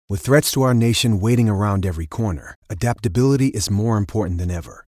With threats to our nation waiting around every corner, adaptability is more important than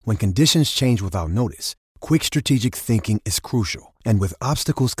ever. When conditions change without notice, quick strategic thinking is crucial. And with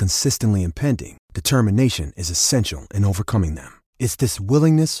obstacles consistently impending, determination is essential in overcoming them. It's this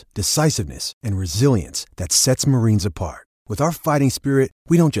willingness, decisiveness, and resilience that sets Marines apart. With our fighting spirit,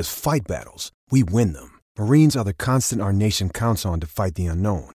 we don't just fight battles, we win them. Marines are the constant our nation counts on to fight the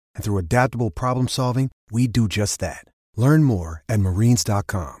unknown. And through adaptable problem solving, we do just that. Learn more at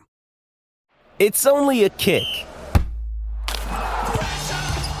marines.com. It's only a kick,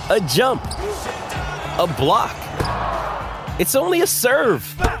 a jump, a block. It's only a serve.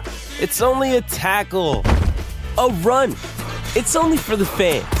 It's only a tackle, a run. It's only for the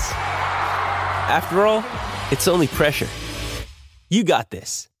fans. After all, it's only pressure. You got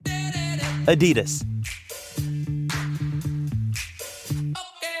this. Adidas.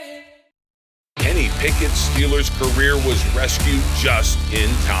 Kenny Pickett's Steelers career was rescued just in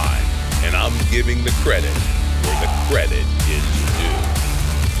time, and I'm giving the credit where the credit is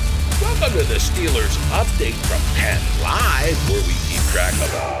due. Welcome to the Steelers Update from Penn Live, where we keep track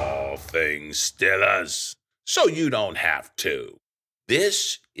of all things Steelers, so you don't have to.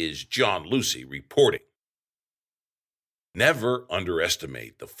 This is John Lucy reporting. Never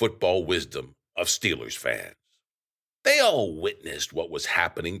underestimate the football wisdom of Steelers fans. They all witnessed what was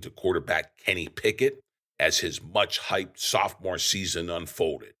happening to quarterback Kenny Pickett as his much-hyped sophomore season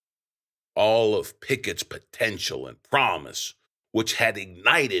unfolded. All of Pickett's potential and promise, which had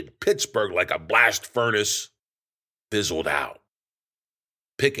ignited Pittsburgh like a blast furnace, fizzled out.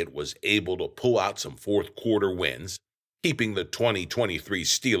 Pickett was able to pull out some fourth-quarter wins, keeping the 2023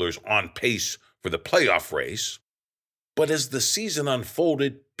 Steelers on pace for the playoff race. But as the season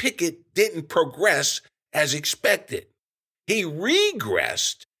unfolded, Pickett didn't progress as expected. He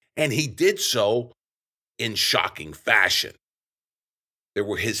regressed, and he did so in shocking fashion. There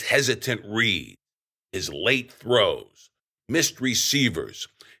were his hesitant reads, his late throws, missed receivers,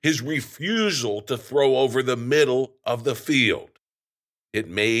 his refusal to throw over the middle of the field. It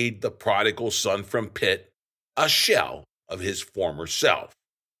made the prodigal son from Pitt a shell of his former self.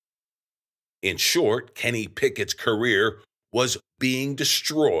 In short, Kenny Pickett's career was being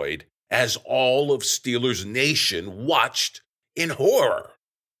destroyed as all of Steelers Nation watched in horror.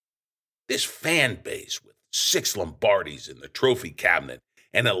 This fan base with 6 Lombardis in the trophy cabinet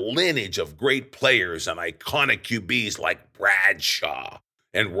and a lineage of great players and iconic QBs like Bradshaw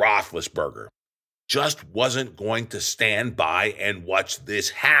and Roethlisberger just wasn't going to stand by and watch this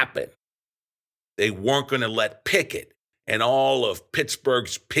happen. They weren't going to let Pickett and all of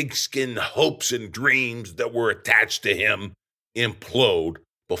Pittsburgh's pigskin hopes and dreams that were attached to him implode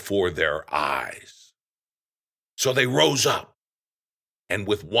before their eyes. So they rose up, and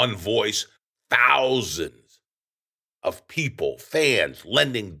with one voice, thousands of people, fans,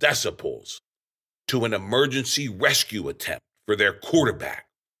 lending decibels to an emergency rescue attempt for their quarterback.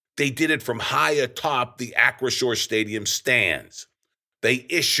 They did it from high atop the Acrisure Stadium stands. They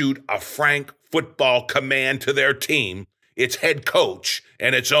issued a frank football command to their team, its head coach,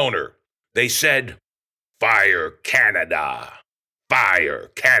 and its owner. They said, "Fire Canada! Fire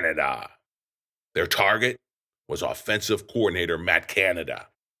Canada!" Their target was offensive coordinator Matt Canada.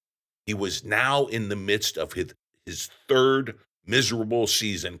 He was now in the midst of his third miserable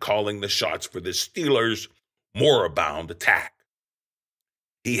season calling the shots for the Steelers' moribund attack.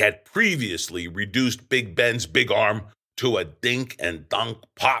 He had previously reduced Big Ben's big arm to a dink and dunk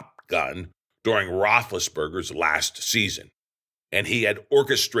pop gun during Roethlisberger's last season, and he had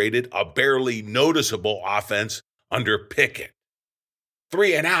orchestrated a barely noticeable offense under Pickett.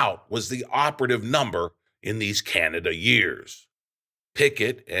 3 and out was the operative number in these Canada years.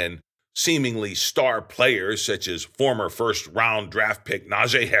 Pickett and seemingly star players such as former first-round draft pick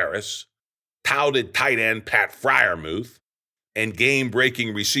Najee Harris, touted tight end Pat Freiermuth, and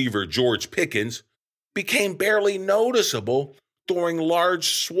game-breaking receiver George Pickens became barely noticeable during large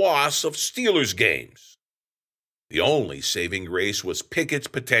swaths of Steelers games. The only saving grace was Pickett's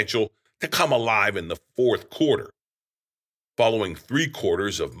potential to come alive in the fourth quarter. Following 3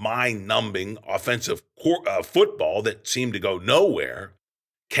 quarters of mind-numbing offensive football that seemed to go nowhere,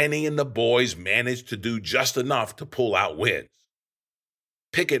 Kenny and the boys managed to do just enough to pull out wins.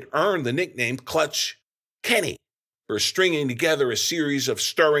 Pickett earned the nickname Clutch Kenny for stringing together a series of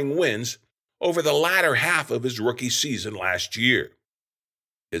stirring wins over the latter half of his rookie season last year.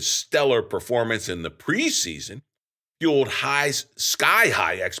 His stellar performance in the preseason fueled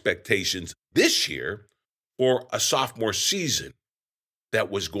sky-high expectations this year for a sophomore season that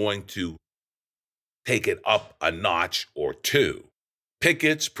was going to take it up a notch or two.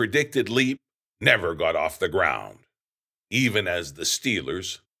 Pickett's predicted leap never got off the ground, even as the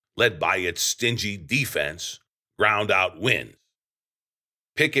Steelers led by its stingy defense, ground out wins.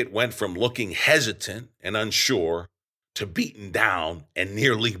 Pickett went from looking hesitant and unsure to beaten down and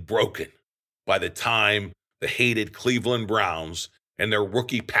nearly broken by the time the hated Cleveland Browns and their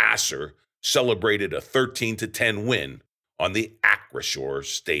rookie passer celebrated a 13-10 win on the Acrisure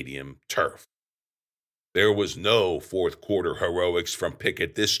Stadium turf. There was no fourth quarter heroics from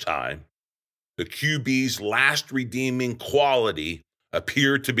Pickett this time. The QB's last redeeming quality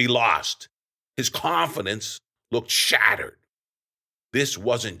appeared to be lost. His confidence looked shattered. This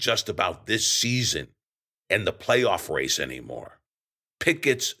wasn't just about this season and the playoff race anymore.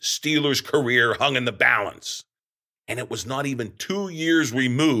 Pickett's Steelers career hung in the balance, and it was not even 2 years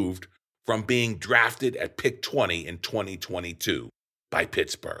removed from being drafted at pick 20 in 2022 by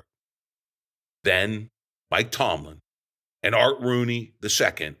Pittsburgh. Then Mike Tomlin and Art Rooney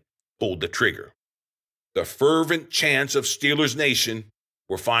II pulled the trigger. The fervent chants of Steelers Nation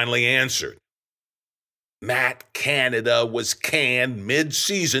were finally answered. Matt Canada was canned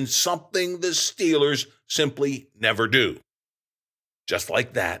mid-season, something the Steelers simply never do. Just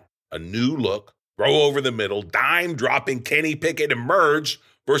like that, a new look, throw over the middle, dime-dropping Kenny Pickett emerged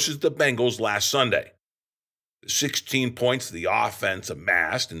versus the Bengals last Sunday. The 16 points the offense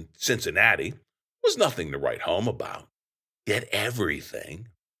amassed in Cincinnati was nothing to write home about. Yet everything,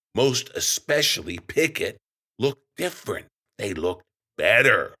 most especially Pickett, looked different. They looked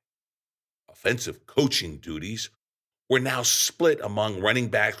better. Offensive coaching duties were now split among running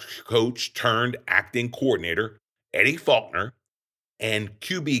backs coach turned acting coordinator Eddie Faulkner and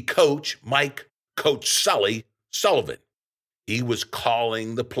QB coach Mike Coach Sully Sullivan. He was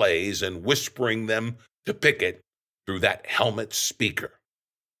calling the plays and whispering them to Pickett through that helmet speaker.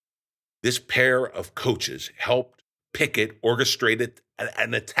 This pair of coaches helped Pickett orchestrate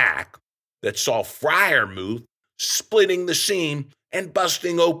an attack that saw Freiermuth splitting the seam and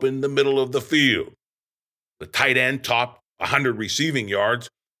busting open the middle of the field. The tight end topped 100 receiving yards,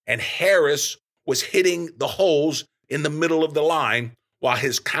 and Harris was hitting the holes in the middle of the line while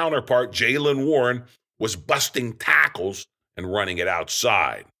his counterpart, Jaylen Warren, was busting tackles and running it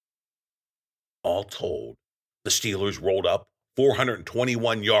outside. All told, the Steelers rolled up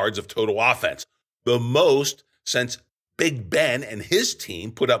 421 yards of total offense, the most since Big Ben and his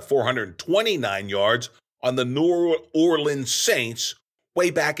team put up 429 yards on the New Orleans Saints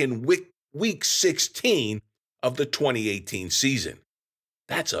way back in week 16 of the 2018 season.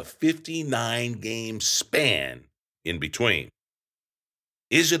 That's a 59-game span in between.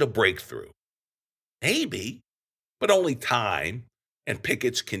 Is it a breakthrough? Maybe, but only time and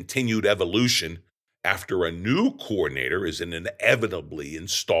Pickett's continued evolution after a new coordinator is inevitably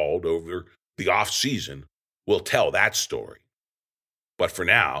installed over the offseason will tell that story. But for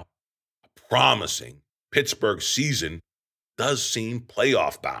now, a promising Pittsburgh season does seem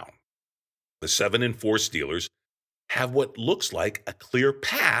playoff bound. The 7-4 Steelers have what looks like a clear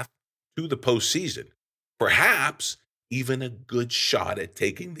path to the postseason, perhaps even a good shot at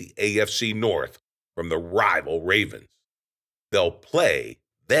taking the AFC North from the rival Ravens. They'll play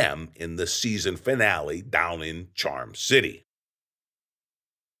them in the season finale down in Charm City.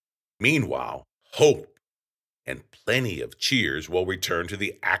 Meanwhile, hope and plenty of cheers will return to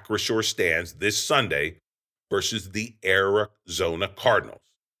the Acrisure stands this Sunday versus the Arizona Cardinals.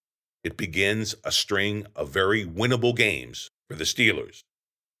 It begins a string of very winnable games for the Steelers.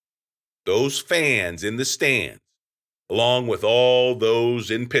 Those fans in the stands, along with all those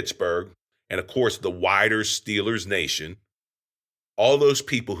in Pittsburgh, and of course the wider Steelers nation, all those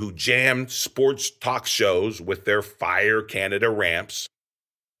people who jammed sports talk shows with their Fire Canada ramps,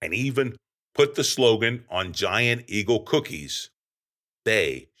 and even put the slogan on giant eagle cookies,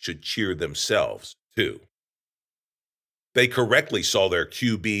 they should cheer themselves too. They correctly saw their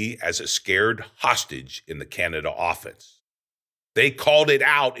QB as a scared hostage in the Canada offense. They called it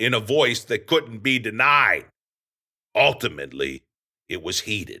out in a voice that couldn't be denied. Ultimately, it was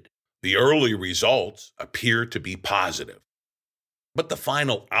heated. The early results appear to be positive. But the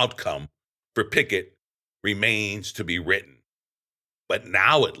final outcome for Pickett remains to be written. But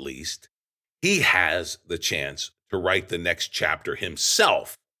now, at least, he has the chance to write the next chapter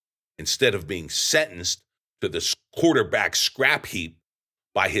himself instead of being sentenced to the quarterback scrap heap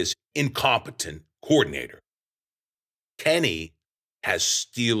by his incompetent coordinator. Kenny has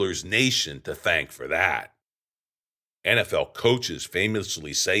Steelers Nation to thank for that. NFL coaches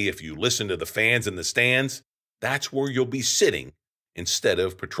famously say if you listen to the fans in the stands, that's where you'll be sitting instead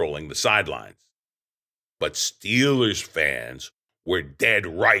of patrolling the sidelines. But Steelers fans were dead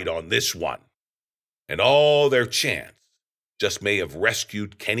right on this one. And all their chants just may have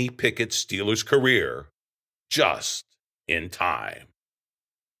rescued Kenny Pickett's Steelers career just in time.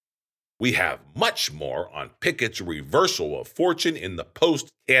 We have much more on Pickett's reversal of fortune in the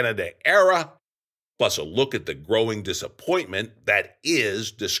post-Canada era, plus a look at the growing disappointment that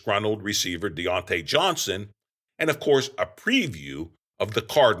is disgruntled receiver Deontay Johnson, and of course a preview of the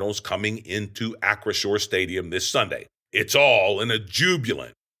Cardinals coming into Acrisure Stadium this Sunday. It's all in a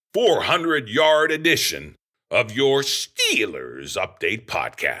jubilant 400-yard edition of your Steelers Update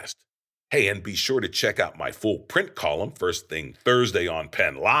podcast. Hey, and be sure to check out my full print column first thing Thursday on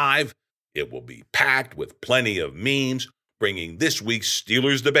Penn Live. It will be packed with plenty of memes, bringing this week's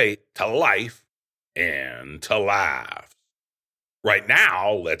Steelers debate to life and to laugh. Right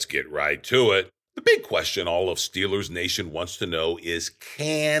now, let's get right to it. The big question all of Steelers Nation wants to know is,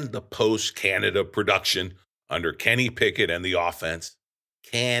 can the post-Canada production under Kenny Pickett and the offense,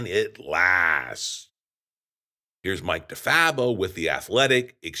 can it last? Here's Mike DeFabo with The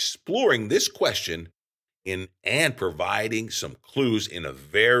Athletic exploring this question and providing some clues in a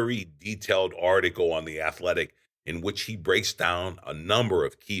very detailed article on The Athletic in which he breaks down a number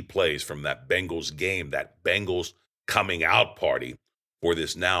of key plays from that Bengals game, that Bengals coming out party for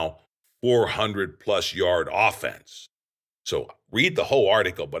this now 400-plus yard offense. So read the whole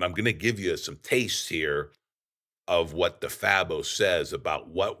article, but I'm going to give you some taste here of what DeFabo says about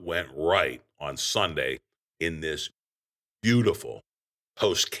what went right on Sunday in this beautiful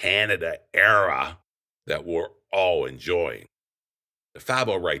post-Canada era that we're all enjoying.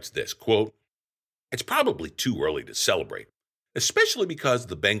 DeFabo writes this, quote, "It's probably too early to celebrate, especially because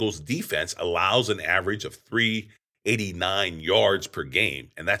the Bengals defense allows an average of 389 yards per game,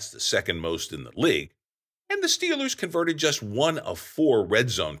 and that's the second most in the league, and the Steelers converted just one of 4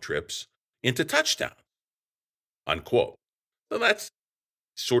 red zone trips into touchdowns," unquote. So that's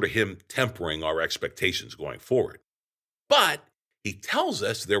sort of him tempering our expectations going forward. But he tells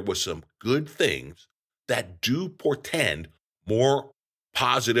us there were some good things that do portend more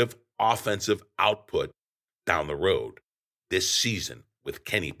positive offensive output down the road this season with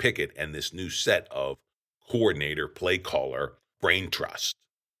Kenny Pickett and this new set of coordinator, play caller, brain trust.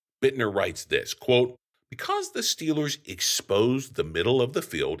 Bittner writes this, quote, "Because the Steelers exposed the middle of the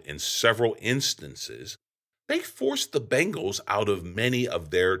field in several instances, they forced the Bengals out of many of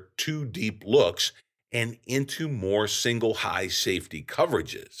their too deep looks and into more single high safety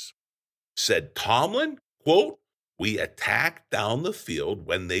coverages. Said Tomlin, quote, "We attacked down the field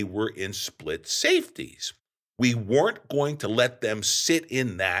when they were in split safeties. We weren't going to let them sit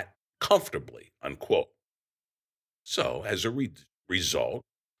in that comfortably," unquote. So as a result,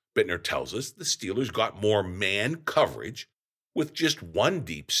 Bittner tells us the Steelers got more man coverage with just one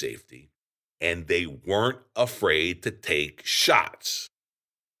deep safety, and they weren't afraid to take shots.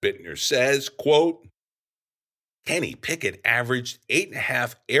 Bittner says, quote, "Kenny Pickett averaged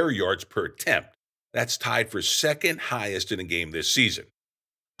 8.5 air yards per attempt. That's tied for second highest in a game this season.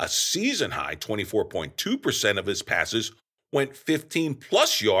 A season high 24.2% of his passes went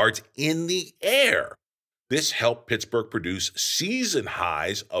 15-plus yards in the air. This helped Pittsburgh produce season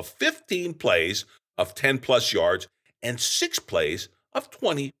highs of 15 plays of 10-plus yards and 6 plays of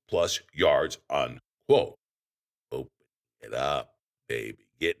 20-plus yards," unquote. Open it up, baby.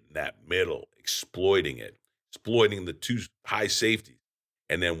 Get in that middle, exploiting the 2 high safeties.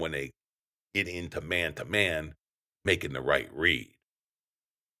 And then when they get into man-to-man, making the right read.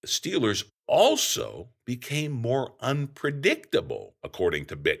 The Steelers also became more unpredictable, according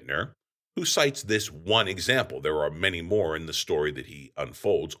to Bittner, who cites this one example. There are many more in the story that he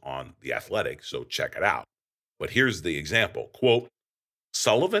unfolds on The Athletic, so check it out. But here's the example. Quote,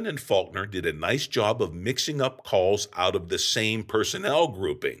 "Sullivan and Faulkner did a nice job of mixing up calls out of the same personnel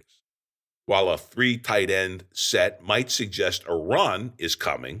groupings. While a 3 tight end set might suggest a run is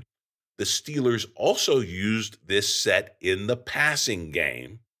coming, the Steelers also used this set in the passing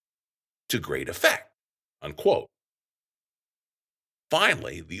game to great effect," unquote.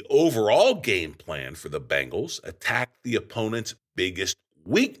 Finally, the overall game plan for the Bengals attacked the opponent's biggest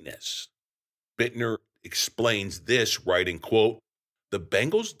weakness. Bittner explains this, writing, quote, "The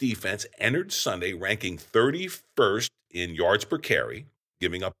Bengals defense entered Sunday ranking 31st in yards per carry,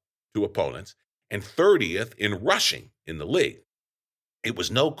 giving up to opponents, and 30th in rushing in the league. It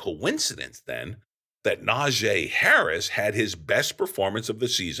was no coincidence, then, that Najee Harris had his best performance of the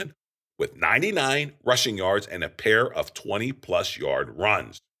season with 99 rushing yards and a pair of 20-plus yard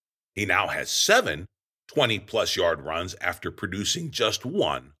runs. He now has 7 20-plus yard runs after producing just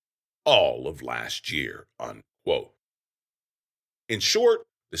 1 all of last year," unquote. In short,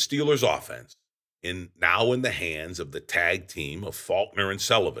 the Steelers' offense, now in the hands of the tag team of Faulkner and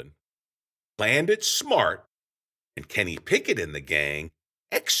Sullivan, planned it smart, and Kenny Pickett and the gang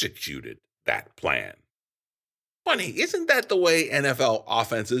executed that plan. Funny, isn't that the way NFL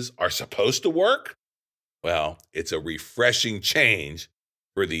offenses are supposed to work? Well, it's a refreshing change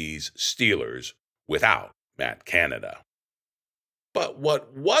for these Steelers without Matt Canada. But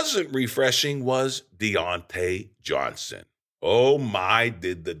what wasn't refreshing was Deontay Johnson. Oh my,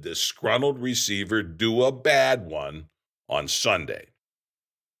 did the disgruntled receiver do a bad one on Sunday.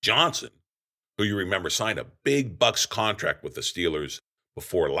 Johnson, who you remember signed a big bucks contract with the Steelers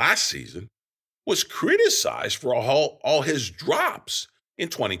before last season, was criticized for all his drops in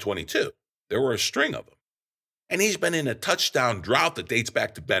 2022. There were a string of them. And he's been in a touchdown drought that dates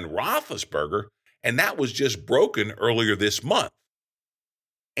back to Ben Roethlisberger, and that was just broken earlier this month.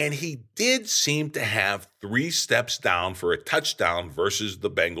 And he did seem to have 3 steps down for a touchdown versus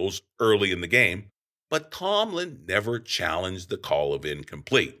the Bengals early in the game, but Tomlin never challenged the call of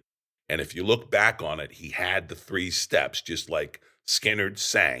incomplete. And if you look back on it, he had the 3 steps, just like Skinner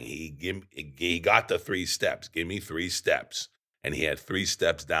sang. He got the 3 steps. Give me 3 steps. And he had 3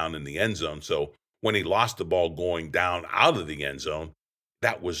 steps down in the end zone. So when he lost the ball going down out of the end zone,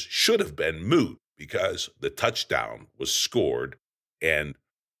 that should have been moot because the touchdown was scored and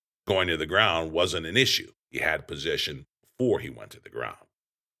going to the ground wasn't an issue. He had possession before he went to the ground.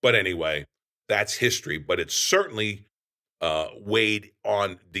 But anyway, that's history. But it certainly weighed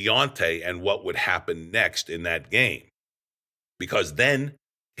on Deontay and what would happen next in that game. Because then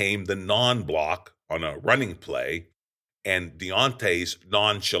came the non-block on a running play and Deontay's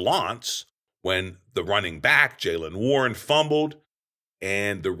nonchalance when the running back, Jaylen Warren, fumbled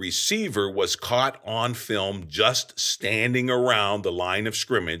and the receiver was caught on film just standing around the line of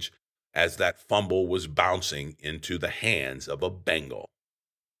scrimmage as that fumble was bouncing into the hands of a Bengal.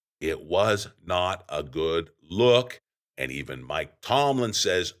 It was not a good look, and even Mike Tomlin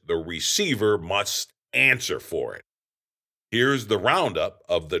says the receiver must answer for it. Here's the roundup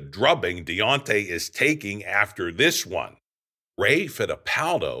of the drubbing Deontay is taking after this one. Ray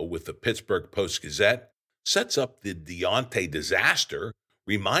Fittipaldo with the Pittsburgh Post-Gazette sets up the Deontay disaster,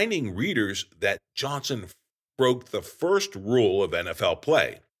 reminding readers that Johnson broke the first rule of NFL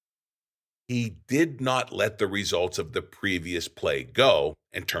play. He did not let the results of the previous play go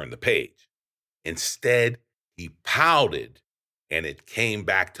and turn the page. Instead, he pouted, and it came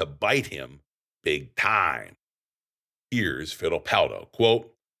back to bite him big time. Here's Fittipaldo,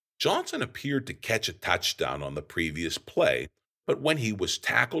 quote, Johnson appeared to catch a touchdown on the previous play, but when he was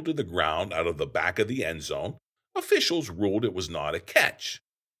tackled to the ground out of the back of the end zone, officials ruled it was not a catch.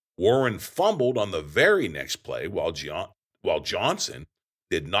 Warren fumbled on the very next play while Johnson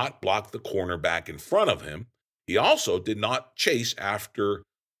did not block the cornerback in front of him. He also did not chase after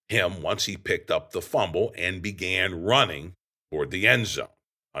him once he picked up the fumble and began running toward the end zone,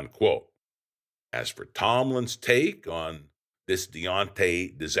 unquote. As for Tomlin's take on this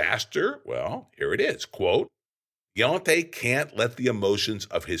Deontay disaster, well, here it is, quote, Deontay can't let the emotions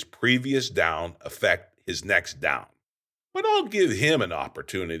of his previous down affect his next down. But I'll give him an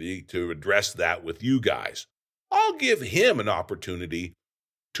opportunity to address that with you guys. I'll give him an opportunity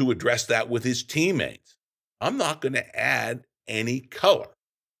to address that with his teammates. I'm not going to add any color.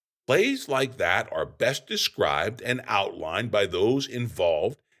 Plays like that are best described and outlined by those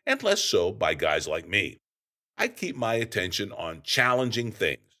involved and less so by guys like me. I keep my attention on challenging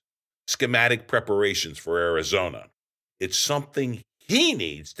things, schematic preparations for Arizona. It's something he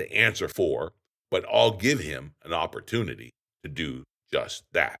needs to answer for, but I'll give him an opportunity to do just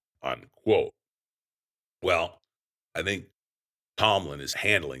that, unquote. Well, I think Tomlin is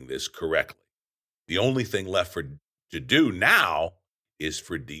handling this correctly. The only thing left to do now is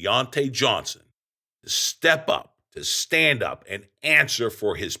for Deontay Johnson to step up, to stand up and answer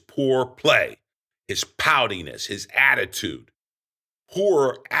for his poor play, his poutiness, his attitude.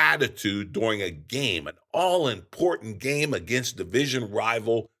 Poor attitude during a game, an all-important game against division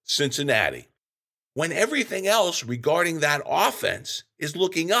rival Cincinnati, when everything else regarding that offense is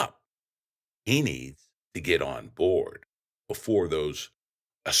looking up. He needs to get on board before those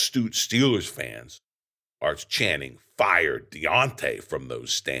astute Steelers fans are chanting, fire Deontay from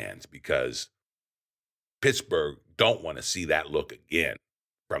those stands, because Pittsburgh don't want to see that look again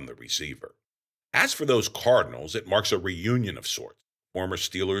from the receiver. As for those Cardinals, it marks a reunion of sorts. Former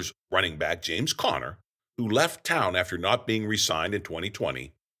Steelers running back James Conner, who left town after not being re-signed in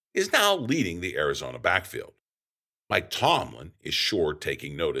 2020, is now leading the Arizona backfield. Mike Tomlin is sure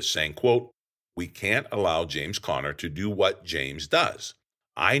taking notice, saying, quote, we can't allow James Conner to do what James does.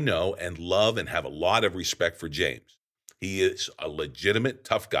 I know and love and have a lot of respect for James. He is a legitimate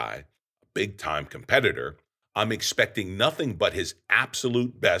tough guy, a big-time competitor. I'm expecting nothing but his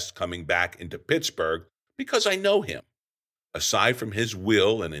absolute best coming back into Pittsburgh because I know him. Aside from his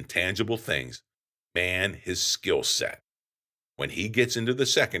will and intangible things, man, his skill set. When he gets into the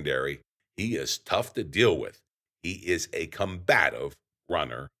secondary, he is tough to deal with. He is a combative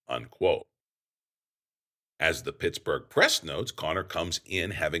runner, unquote. As the Pittsburgh Press notes, Connor comes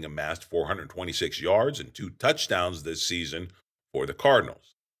in having amassed 426 yards and 2 touchdowns this season for the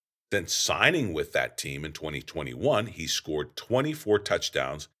Cardinals. Since signing with that team in 2021, he scored 24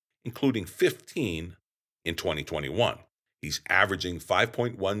 touchdowns, including 15 in 2021. He's averaging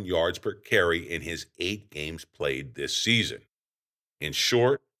 5.1 yards per carry in his 8 games played this season. In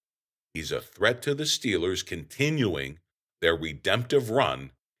short, he's a threat to the Steelers continuing their redemptive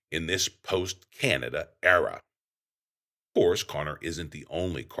run in this post-Canada era. Of course, Connor isn't the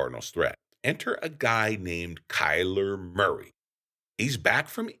only Cardinals threat. Enter a guy named Kyler Murray. He's back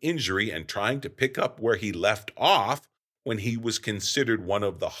from injury and trying to pick up where he left off when he was considered one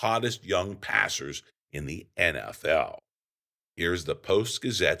of the hottest young passers in the NFL. Here's the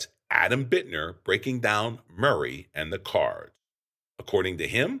Post-Gazette's Adam Bittner breaking down Murray and the Cards. According to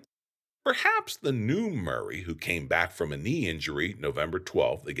him, perhaps the new Murray, who came back from a knee injury November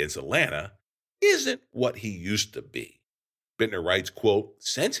 12th against Atlanta, isn't what he used to be. Bittner writes, quote,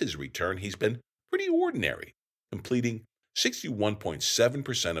 since his return, he's been pretty ordinary, completing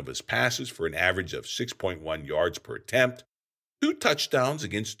 61.7% of his passes for an average of 6.1 yards per attempt, 2 touchdowns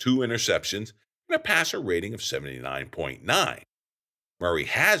against 2 interceptions, and a passer rating of 79.9. Murray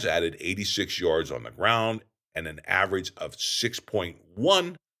has added 86 yards on the ground and an average of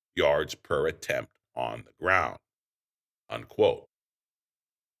 6.1 yards per attempt on the ground, unquote.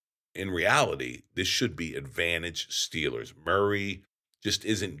 In reality, this should be advantage Steelers. Murray just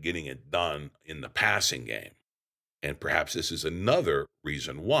isn't getting it done in the passing game. And perhaps this is another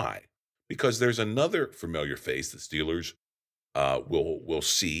reason why. Because there's another familiar face the Steelers will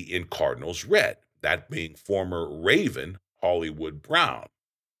see in Cardinals red, that being former Raven Hollywood Brown,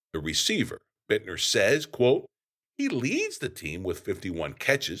 the receiver. Bittner says, quote, he leads the team with 51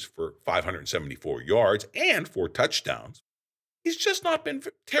 catches for 574 yards and 4 touchdowns. He's just not been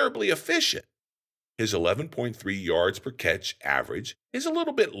terribly efficient. His 11.3 yards per catch average is a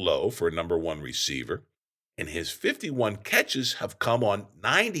little bit low for a number 1 receiver, and his 51 catches have come on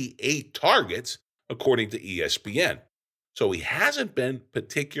 98 targets, according to ESPN. So he hasn't been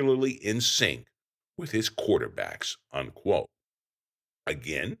particularly in sync with his quarterbacks, unquote.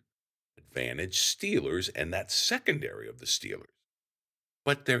 Again, advantage Steelers and that secondary of the Steelers.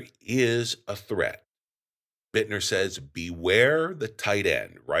 But there is a threat. Bittner says, beware the tight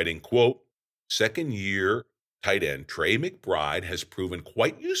end, writing, quote, second-year tight end Trey McBride has proven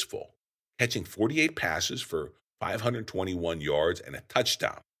quite useful, catching 48 passes for 521 yards and a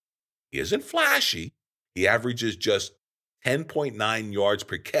touchdown. He isn't flashy. He averages just 10.9 yards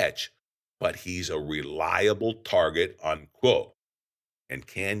per catch, but he's a reliable target, unquote. And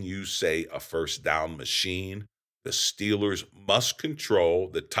can you say a first down machine? The Steelers must control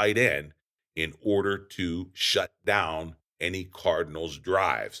the tight end in order to shut down any Cardinals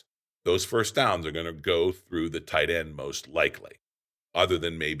drives. Those first downs are going to go through the tight end most likely, other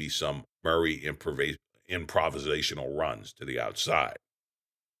than maybe some Murray improvisational runs to the outside.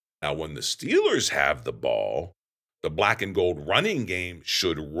 Now, when the Steelers have the ball, the black and gold running game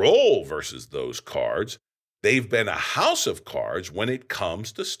should roll versus those Cards. They've been a house of cards when it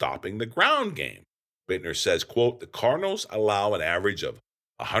comes to stopping the ground game. Bittner says, quote, the Cardinals allow an average of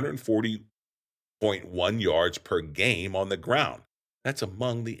 140.1 yards per game on the ground. That's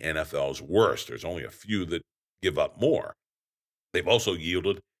among the NFL's worst. There's only a few that give up more. They've also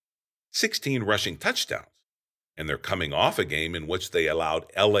yielded 16 rushing touchdowns, and they're coming off a game in which they allowed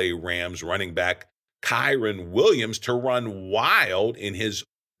LA Rams running back Kyren Williams to run wild in his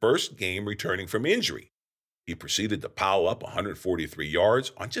first game returning from injury. He proceeded to pile up 143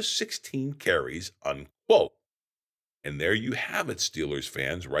 yards on just 16 carries, unquote. And there you have it, Steelers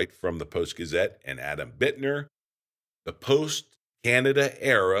fans, right from the Post-Gazette and Adam Bittner. The post-Canada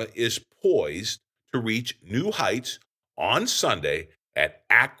era is poised to reach new heights on Sunday at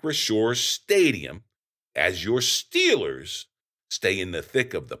Acrisure Stadium as your Steelers stay in the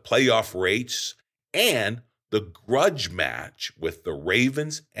thick of the playoff race and the grudge match with the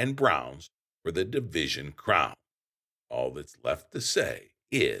Ravens and Browns for the division crown. All that's left to say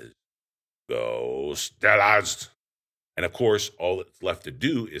is, go Steelers! And of course, all that's left to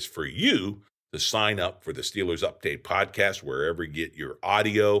do is for you to sign up for the Steelers Update podcast wherever you get your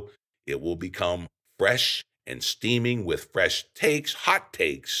audio. It will become fresh and steaming with fresh takes, hot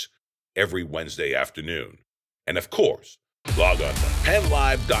takes, every Wednesday afternoon. And of course, log on to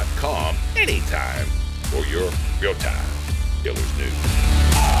PennLive.com anytime for your real-time Steelers news.